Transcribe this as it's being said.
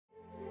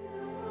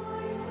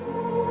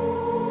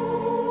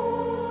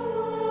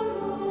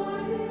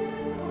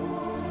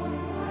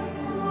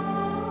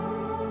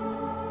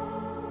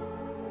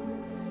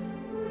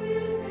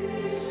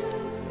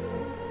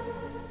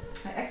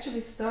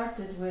actually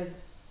started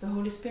with the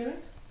Holy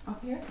Spirit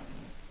up here.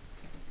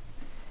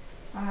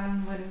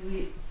 And when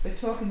we were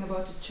talking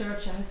about the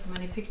church, I had so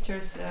many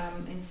pictures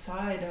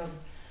inside of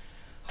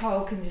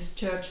how can this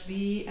church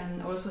be, and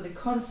also the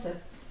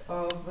concept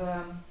of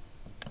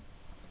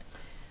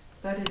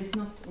that it is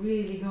not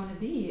really going to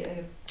be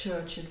a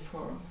church in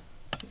form.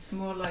 It's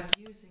more like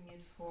using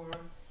it for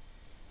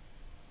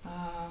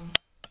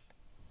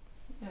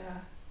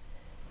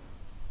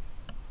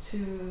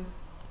to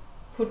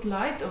put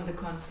light on the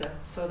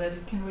concept so that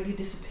it can really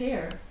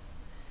disappear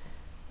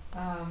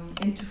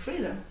into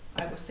freedom,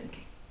 I was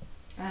thinking.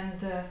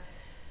 And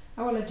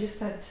I just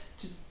had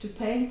to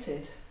paint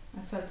it. I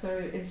felt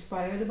very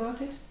inspired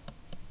about it.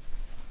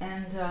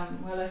 And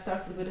I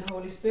started with the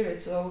Holy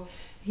Spirit, so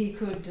he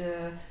could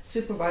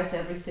supervise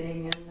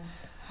everything and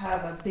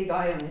have a big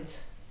eye on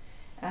it.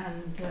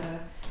 And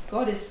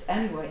God is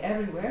anyway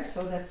everywhere,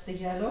 so that's the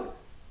yellow.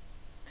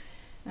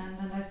 And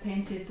then I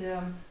painted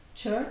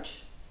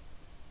church.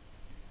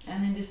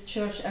 And in this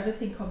church,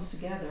 everything comes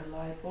together,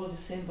 like all the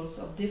symbols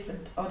of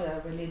different other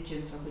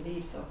religions or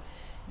beliefs. So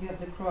you have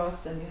the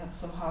cross, and you have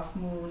some half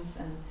moons,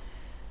 and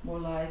more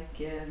like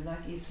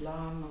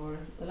Islam, or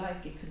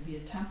like it could be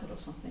a temple or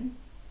something.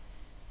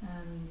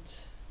 And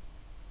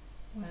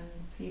when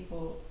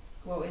people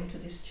go into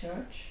this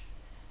church,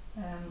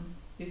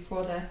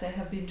 before that they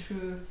have been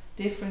through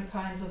different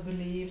kinds of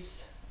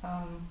beliefs,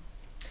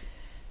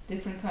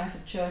 different kinds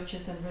of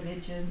churches and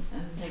religion,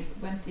 and they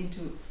went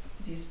into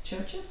these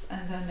churches,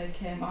 and then they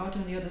came out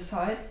on the other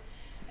side,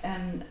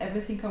 and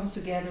everything comes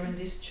together in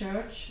this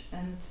church,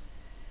 and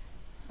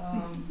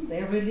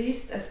they are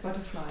released as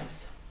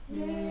butterflies.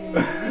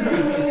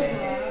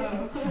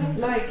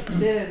 Like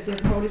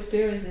the Holy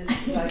Spirit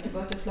is like a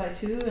butterfly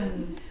too,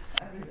 and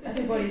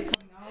everybody's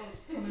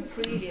coming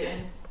freely,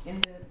 and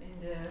in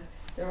the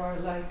there are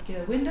like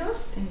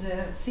windows in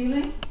the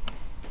ceiling,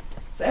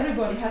 so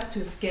everybody has to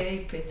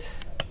escape it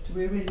to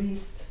be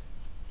released.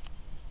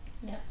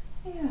 Yeah.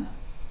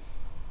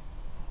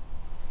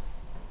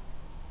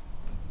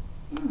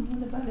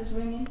 The bell is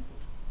ringing.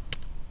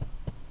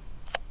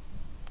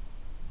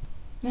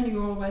 And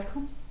you're all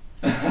welcome.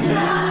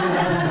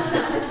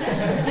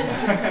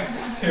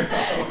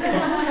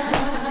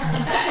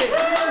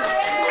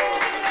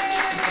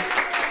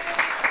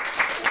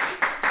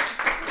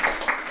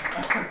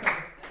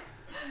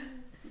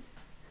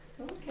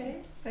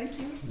 Okay, thank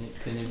you.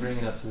 Can you bring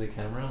it up to the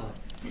camera? Like?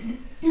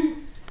 We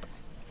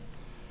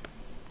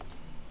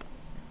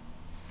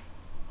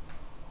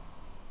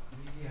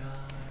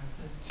are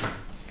the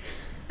church.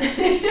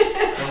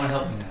 Someone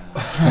help me now.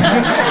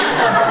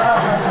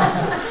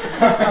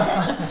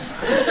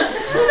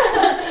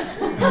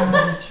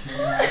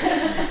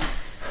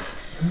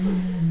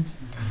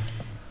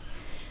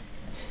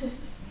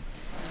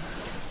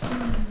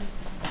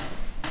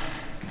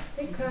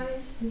 The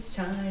Christ is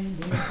shining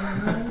on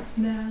us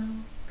now.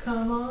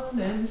 Come on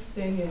and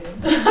sing it.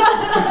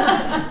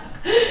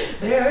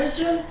 There's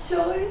a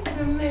choice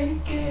we're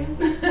making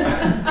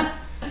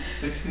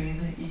Between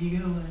the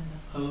ego and the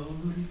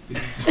Holy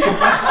Spirit.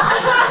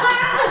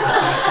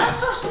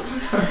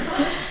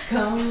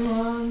 Come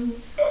on.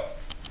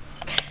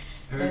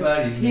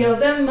 Everybody. Let's heal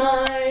their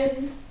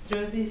mind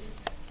through this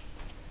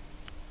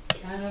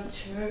kind of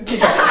church.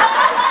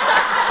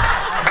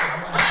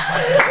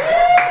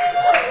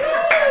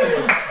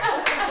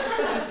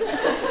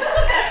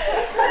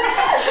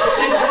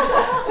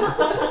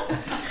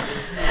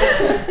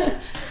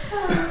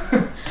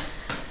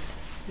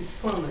 This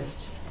formless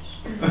church.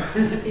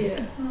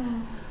 Yeah.